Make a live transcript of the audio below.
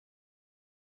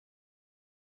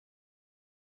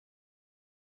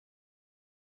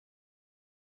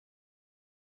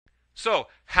So,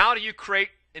 how do you create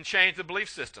and change the belief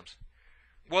systems?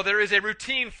 Well, there is a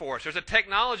routine for us. There's a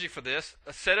technology for this,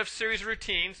 a set of series of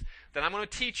routines that I'm going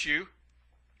to teach you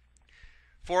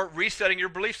for resetting your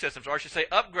belief systems, or I should say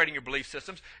upgrading your belief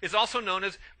systems. It's also known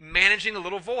as managing the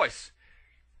little voice.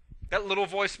 That little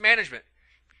voice management.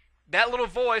 That little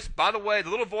voice, by the way,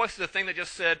 the little voice is the thing that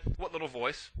just said, what little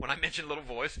voice? When I mentioned little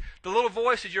voice. The little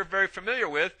voice that you're very familiar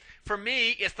with, for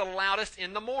me, it's the loudest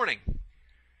in the morning.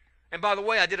 And by the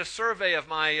way, I did a survey of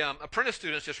my apprentice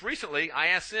students just recently. I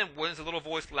asked them, when's the little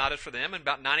voice loudest for them? And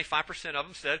about 95% of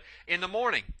them said, in the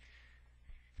morning.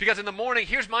 Because in the morning,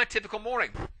 here's my typical morning.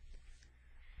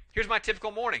 Here's my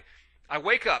typical morning. I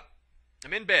wake up.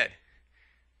 I'm in bed.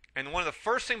 And one of the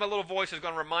first things my little voice is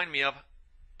going to remind me of,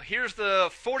 here's the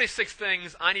 46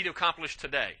 things I need to accomplish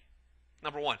today.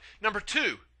 Number one. Number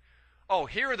two,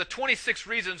 here are the 26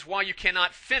 reasons why you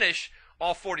cannot finish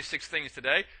all 46 things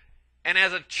today. And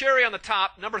as a cherry on the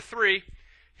top, number three,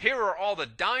 here are all the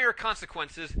dire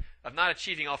consequences of not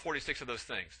achieving all 46 of those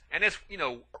things. And it's,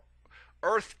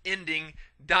 earth-ending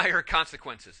dire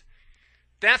consequences.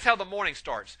 That's how the morning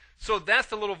starts. So that's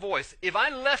the little voice. If I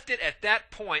left it at that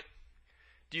point,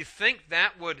 do you think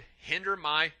that would hinder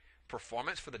my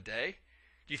performance for the day?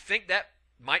 Do you think that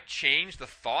might change the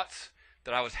thoughts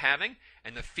that I was having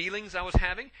and the feelings I was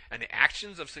having and the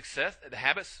actions of success, the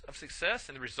habits of success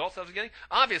and the results I was getting?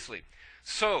 Obviously.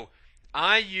 So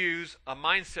I use a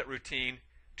mindset routine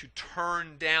to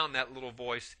turn down that little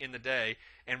voice in the day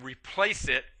and replace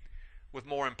it with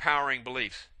more empowering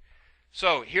beliefs.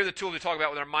 So here are the tools we talk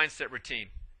about with our mindset routine.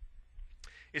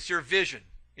 It's your vision.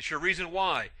 It's your reason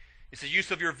why. It's the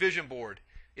use of your vision board.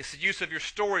 It's the use of your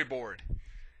storyboard.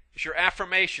 It's your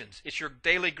affirmations. It's your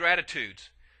daily gratitudes.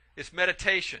 It's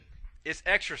meditation. It's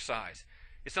exercise.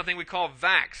 It's something we call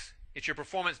VAX. It's your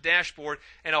performance dashboard,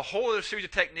 and a whole other series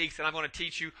of techniques that I'm going to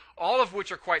teach you, all of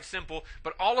which are quite simple,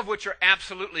 but all of which are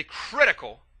absolutely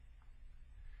critical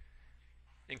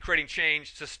in creating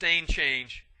change, sustained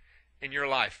change in your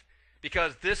life.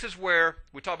 Because this is where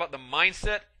we talk about the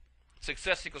mindset,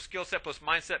 success equals skill set plus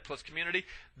mindset plus community.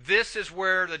 This is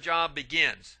where the job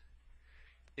begins,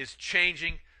 is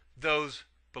changing those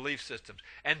belief systems.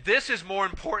 And this is more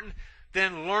important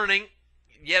than learning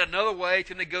yet another way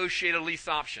to negotiate a lease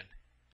option.